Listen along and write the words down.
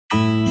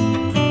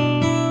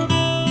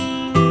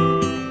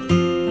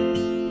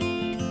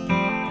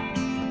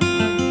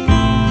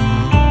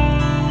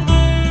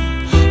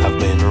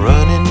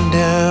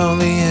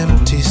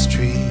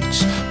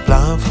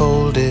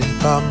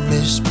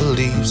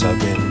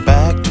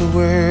to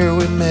where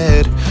we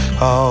met,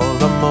 all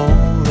the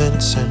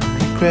moments and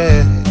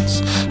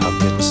regrets. I've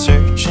been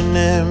searching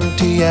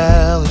empty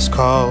alleys,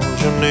 called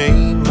your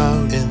name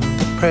out in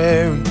the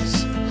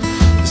prairies.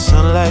 The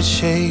sunlight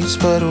shades,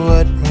 but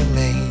what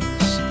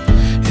remains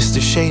is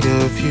the shade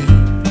of you.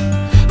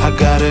 I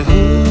gotta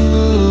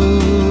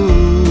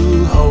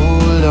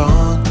hold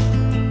on.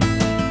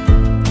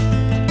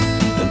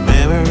 The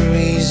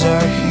memories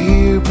are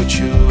here, but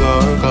you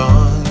are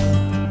gone.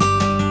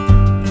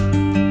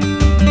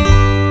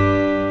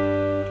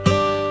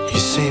 You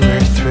say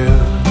we're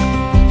through,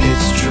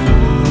 it's true,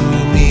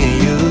 me and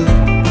you.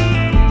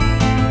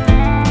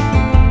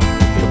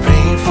 Your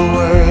painful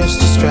words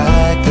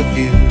distract the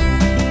view.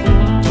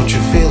 Don't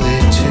you feel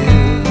it too?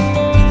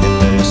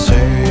 In the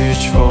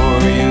search for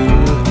you,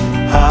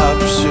 I'll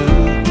pursue.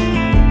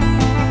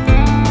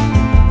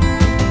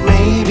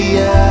 Maybe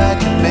I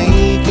can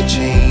make a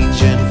change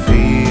and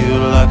feel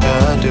like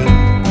I do.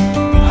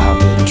 I've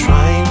been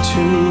trying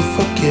to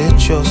forget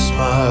your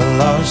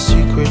smile, our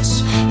secrets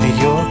and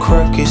your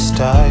quirky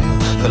style.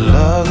 The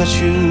love that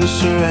you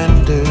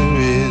surrender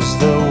is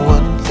the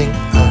one thing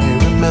I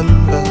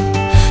remember.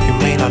 You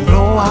may not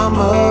know I'm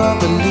a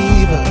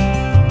believer,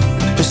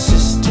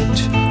 persistent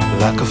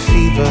like a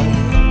fever.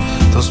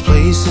 Those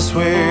places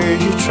where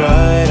you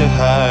try to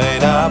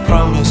hide, I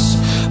promise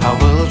I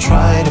will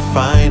try to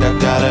find. I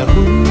gotta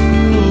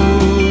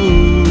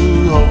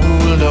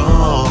hold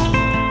on.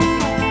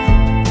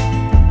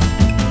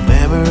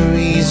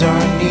 Memories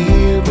are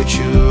near, but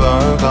you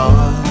are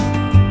gone.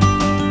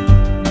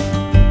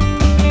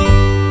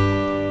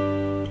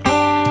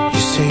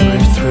 You say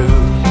we're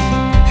through,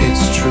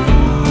 it's true,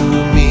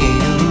 me and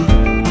you.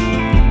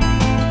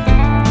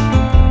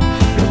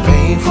 Your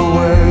painful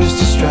words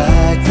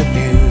distract the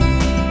view.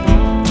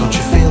 Don't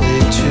you feel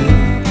it too?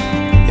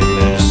 In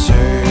the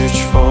search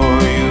for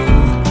you,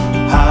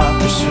 I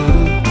pursue.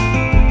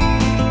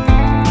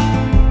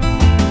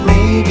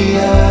 Maybe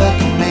I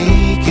can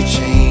make a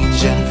change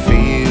and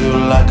feel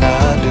like I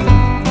do.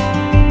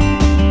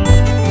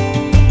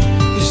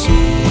 It's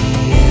me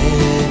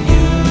and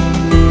you.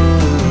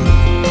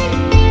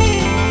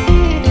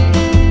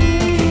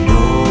 You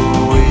know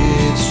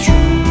it's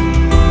true.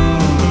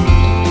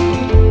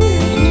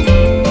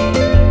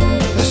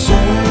 The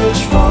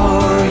search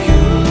for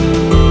you.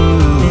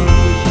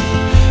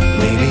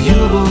 Maybe you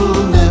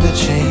will never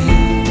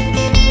change.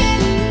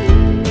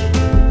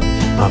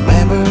 My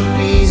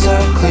memories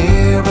are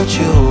clear, but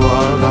you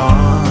are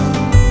gone.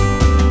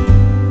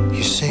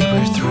 You say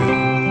we're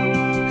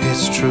through,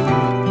 it's true,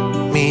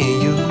 me and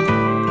you.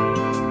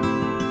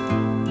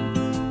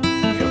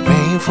 Your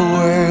painful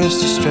words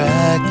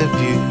distract the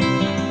view.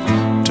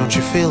 Don't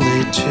you feel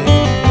it too?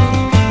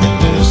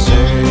 In the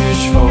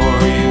search for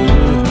you,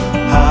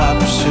 I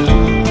pursue.